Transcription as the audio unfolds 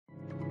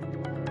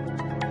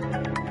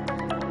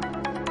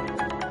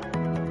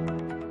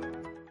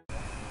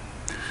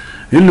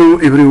Hello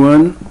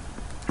everyone,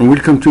 and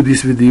welcome to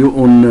this video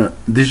on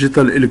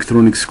digital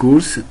electronics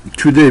course.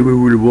 Today we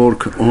will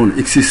work on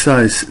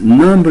exercise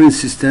numbering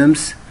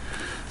systems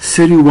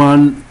series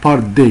 1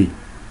 part D.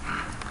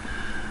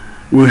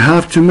 We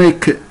have to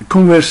make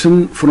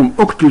conversion from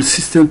octal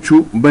system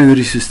to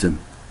binary system.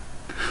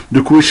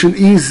 The question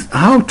is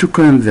how to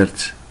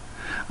convert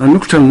an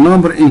octal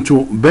number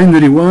into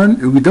binary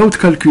one without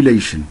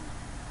calculation.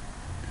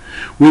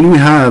 When we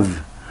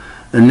have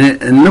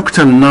an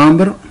octal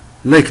number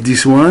like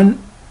this one,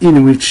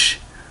 in which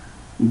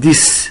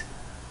this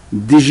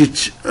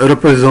digit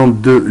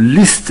represents the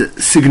least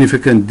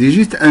significant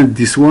digit and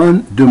this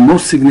one the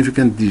most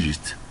significant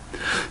digit.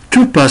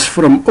 To pass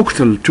from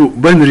octal to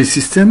binary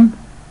system,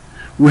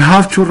 we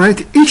have to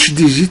write each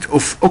digit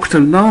of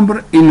octal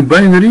number in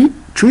binary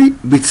 3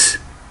 bits.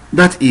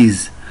 That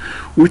is,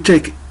 we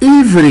take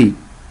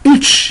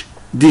each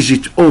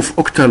digit of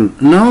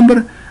octal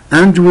number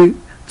and we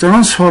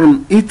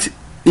transform it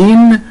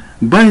in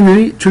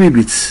binary 3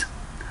 bits.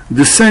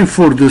 The same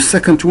for the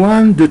second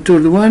one, the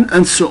third one,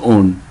 and so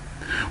on.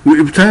 We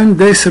obtain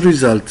this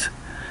result,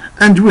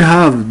 and we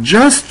have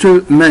just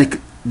to make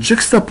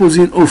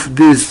juxtaposition of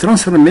this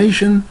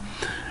transformation.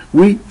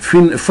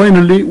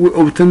 Finally we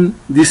obtain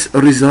this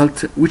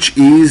result, which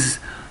is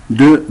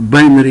the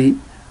binary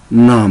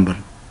number.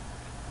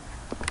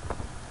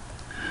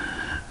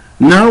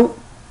 Now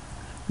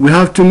we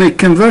have to make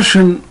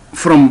conversion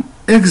from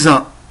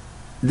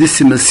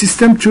hexadecimal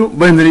system to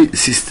binary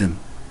system.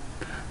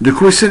 The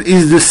question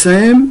is the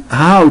same: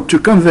 how to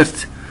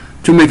convert,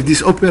 to make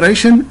this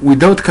operation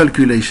without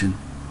calculation.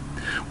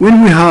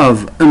 When we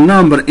have a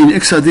number in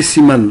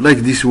hexadecimal like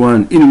this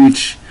one, in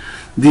which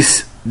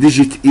this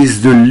digit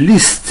is the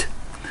least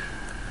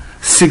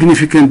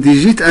significant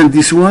digit and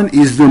this one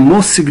is the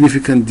most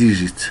significant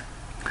digit,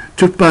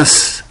 to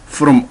pass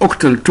from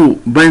octal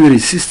to binary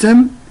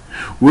system,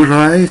 we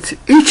write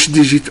each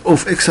digit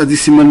of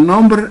hexadecimal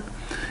number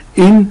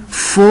in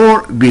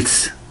 4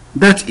 bits.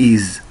 That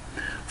is,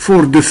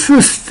 for the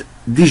first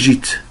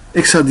digit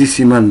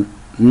hexadecimal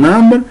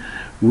number,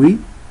 we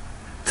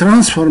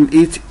transform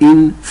it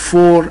in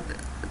 4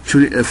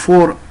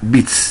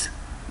 bits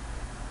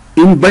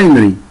in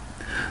binary.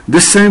 The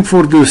same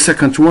for the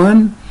second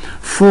one,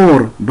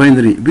 4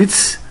 binary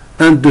bits,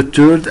 and the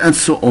third, and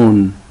so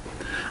on.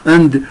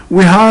 And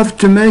we have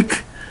to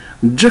make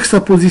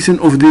juxtaposition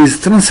of this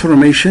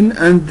transformation,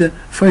 and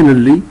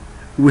finally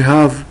we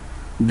have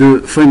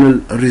the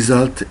final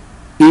result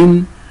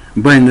in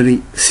binary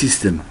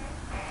system.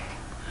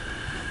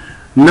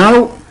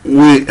 Now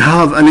we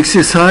have an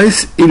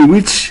exercise in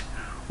which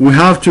we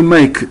have to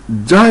make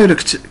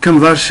direct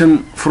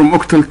conversion from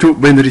octal to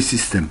binary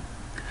system,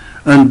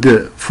 and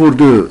for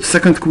the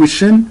second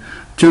question,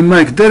 to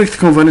make direct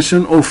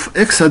conversion of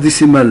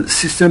hexadecimal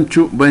system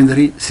to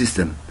binary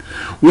system.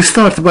 We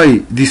start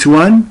by this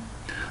one.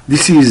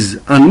 This is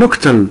an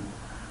octal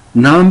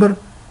number,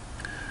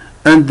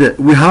 and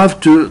we have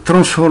to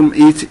transform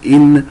it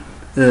in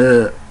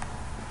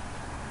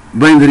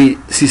binary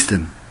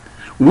system.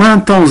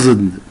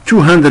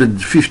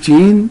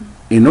 1215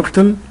 in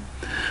octal.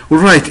 We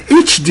write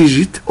each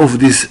digit of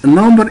this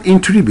number in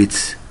 3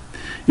 bits.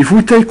 If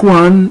we take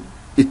 1,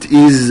 it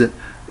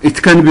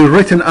can be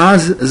written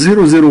as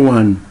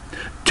 001.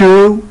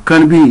 2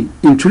 can be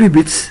in 3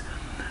 bits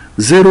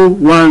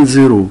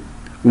 010.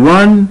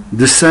 1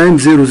 the same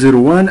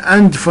 001,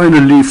 and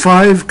finally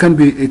 5 can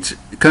be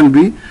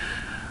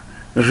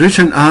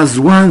written as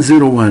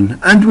 101.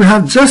 And we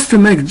have just to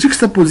make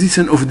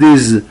juxtaposition of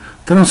this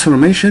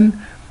transformation,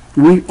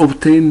 we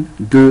obtain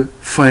the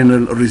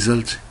final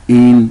result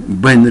in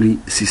binary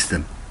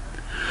system.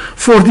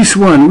 For this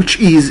one, which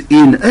is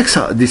in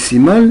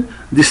hexadecimal,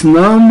 this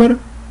number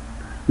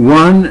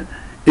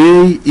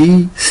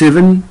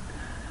 1AE7,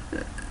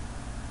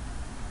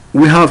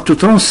 we have to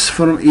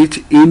transform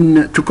it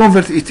to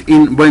convert it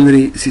in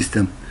binary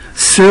system.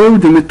 So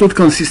the method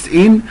consists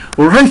in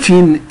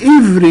writing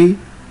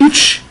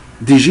each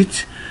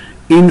digit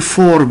in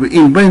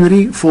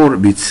binary 4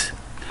 bits.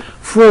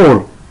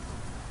 For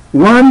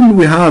 1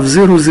 we have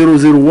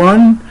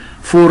 0001,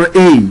 for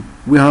A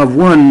we have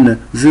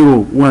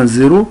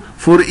 1010,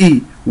 for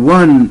E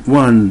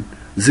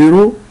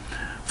 110,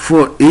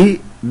 for E,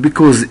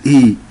 because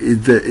E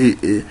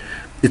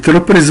it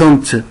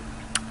represents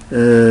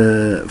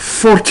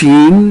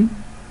 14,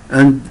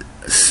 and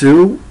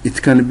so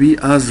it can be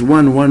as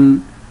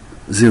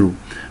 110.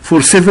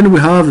 For 7 we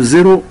have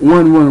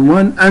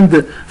 0111,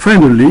 and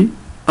finally,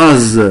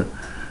 as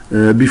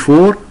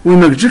before, we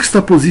make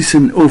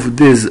juxtaposition of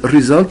this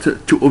result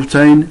to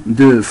obtain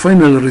the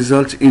final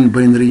result in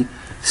binary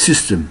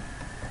system.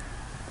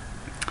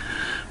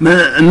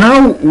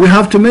 Now we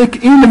have to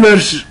make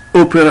inverse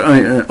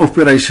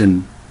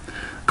operation,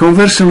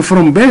 conversion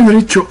from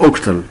binary to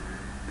octal.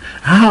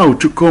 How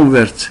to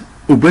convert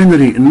a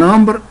binary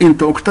number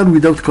into octal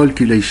without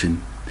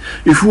calculation?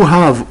 If we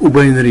have a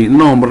binary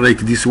number like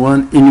this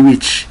one, in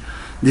which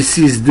this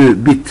is the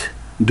bit,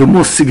 the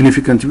most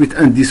significant bit,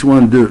 and this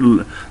one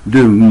the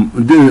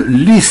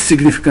least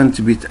significant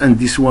bit, and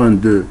this one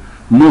the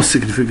most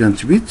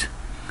significant bit,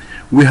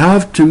 we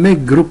have to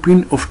make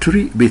grouping of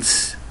 3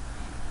 bits.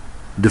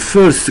 The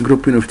first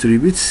grouping of 3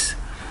 bits,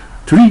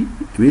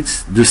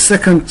 the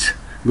second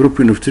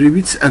grouping of 3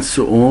 bits, and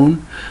so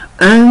on.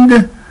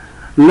 And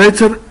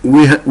later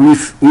we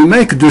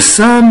make the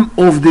sum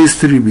of these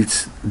 3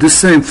 bits, the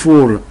same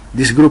for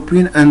this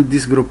grouping and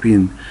this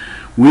grouping.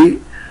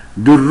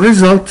 The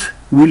result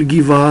will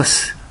give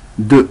us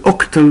the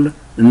octal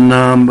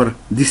number.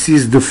 This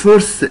is the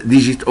first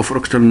digit of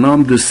octal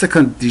number, the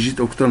second digit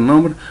octal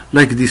number,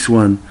 like this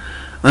one.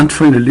 And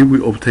finally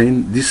we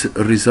obtain this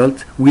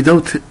result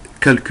without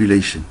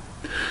calculation.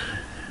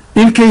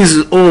 In case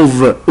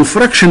of a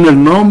fractional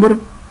number,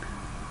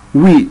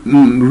 we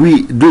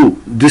do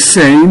the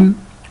same.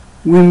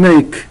 We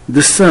make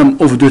the sum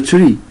of the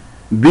 3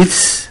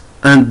 bits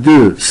and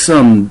the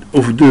sum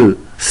of the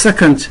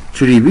second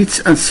 3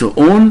 bits, and so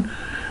on,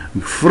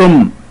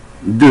 from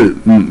the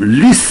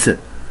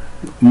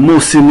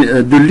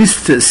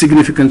least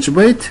significant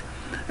bit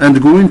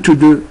and going to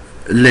the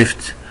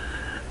left.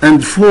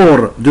 And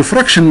for the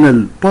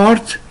fractional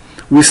part,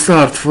 we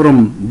start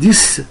from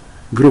this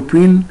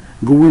grouping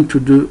going to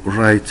the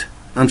right,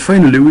 and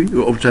finally we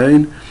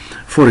obtain,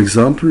 for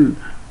example,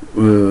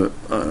 the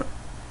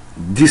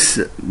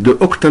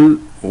octal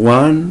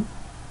 1,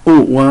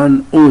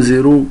 O1,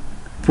 O0,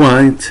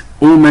 point,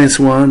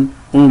 O-1,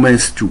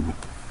 O-2.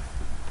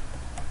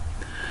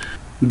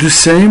 The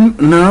same,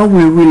 now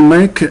we will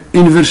make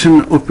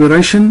inversion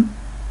operation,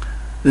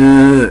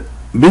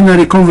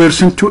 binary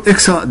conversion to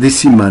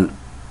hexadecimal.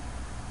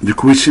 The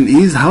question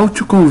is how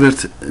to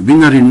convert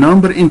binary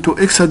number into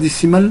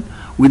hexadecimal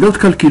without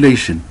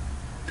calculation.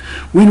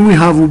 When we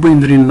have a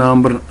binary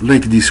number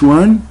like this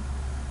one,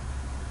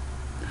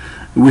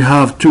 we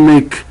have to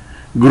make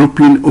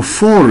grouping of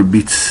 4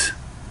 bits.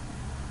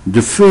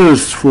 The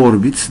first 4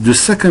 bits, the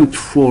second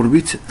 4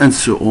 bits, and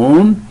so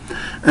on.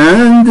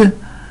 And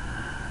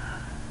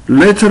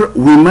later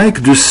we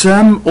make the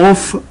sum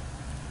of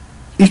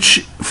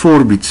each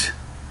 4 bits.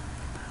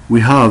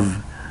 We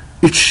have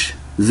each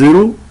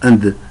 0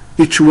 and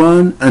each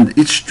 1 and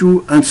each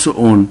 2 and so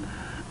on.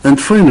 And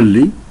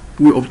finally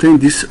we obtain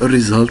this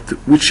result,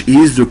 which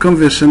is the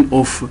conversion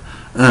of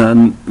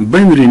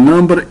binary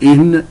number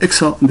in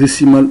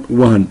hexadecimal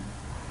 1.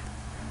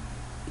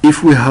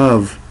 If we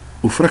have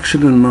a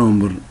fractional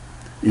number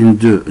in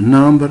the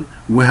number,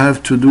 we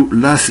have to do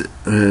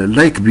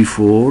like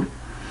before.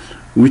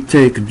 We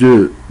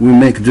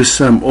make the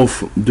sum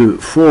of the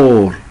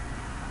 4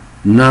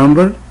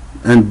 number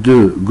and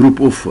the group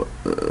of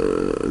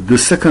the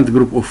second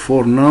group of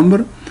 4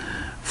 number.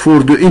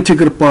 For the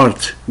integer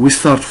part, we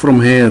start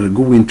from here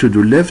going to the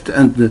left,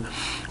 and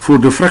for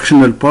the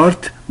fractional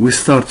part, we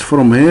start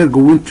from here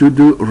going to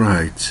the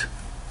right.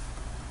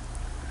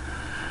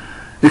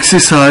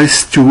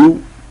 Exercise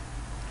 2.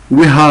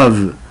 We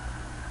have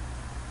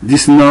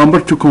this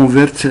number to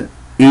convert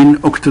in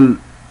octal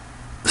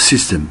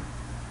system.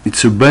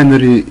 It's a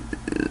binary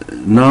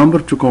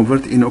number to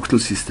convert in octal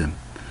system.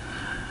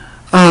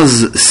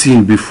 As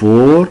seen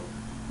before,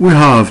 we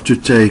have to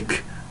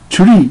take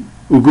a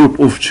group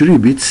of 3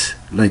 bits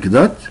like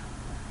that,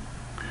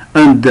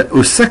 and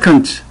a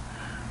second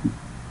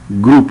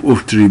group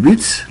of 3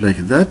 bits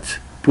like that,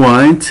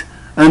 point,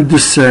 and the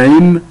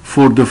same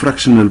for the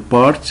fractional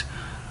part,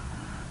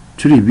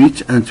 3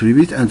 bit and 3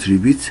 bit and 3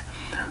 bit,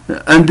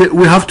 and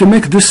we have to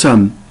make the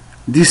sum.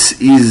 This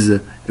is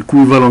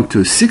equivalent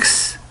to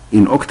 6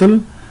 in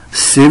octal,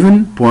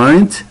 7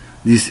 point,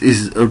 this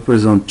is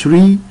represent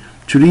 3,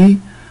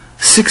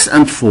 6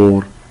 and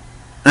 4,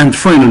 and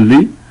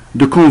finally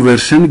the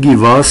conversion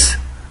give us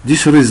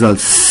this result,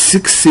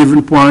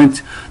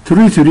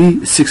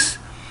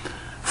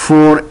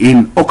 67.3364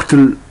 in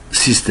octal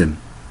system.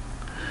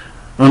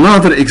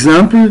 Another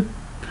example,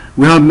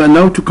 we have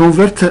now to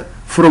convert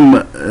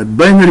from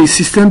binary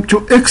system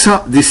to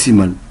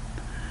hexadecimal.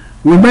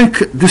 We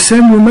make the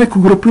same, we make a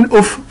grouping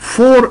of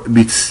 4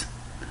 bits.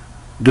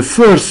 The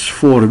first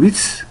 4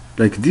 bits,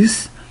 like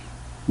this,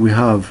 we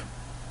have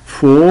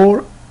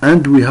 4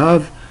 and we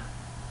have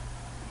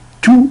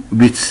 2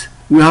 bits.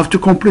 We have to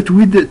complete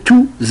with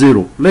 2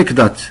 0, like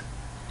that.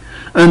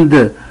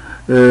 And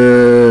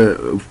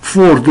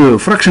for the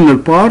fractional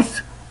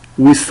part,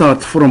 we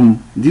start from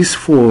these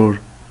 4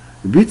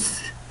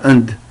 bits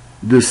and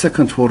the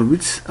second 4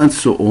 bits, and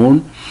so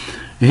on.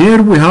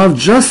 Here we have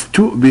just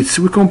 2 bits.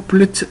 We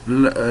complete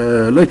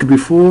like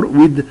before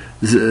with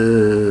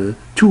 2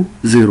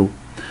 0.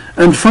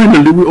 And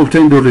finally we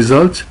obtain the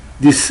result.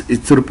 This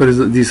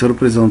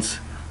represents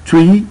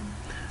 3,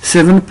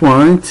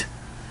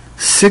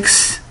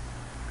 7.6.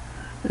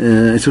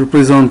 It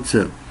represents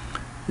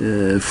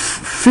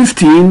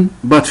 15,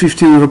 but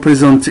 15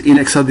 represent in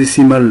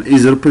hexadecimal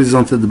is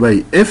represented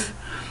by F,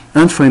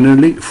 and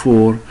finally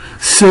 4.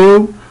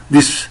 So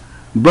this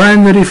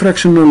binary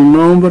fractional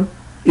number,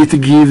 it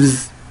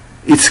gives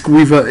its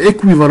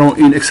equivalent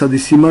in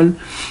hexadecimal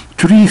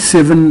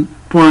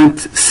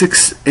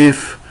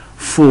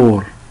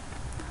 37.6F4.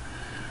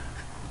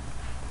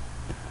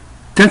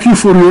 Thank you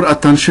for your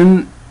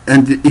attention.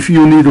 and if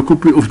you need a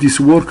copy of this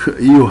work,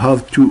 you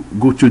have to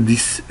go to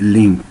this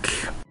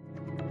link.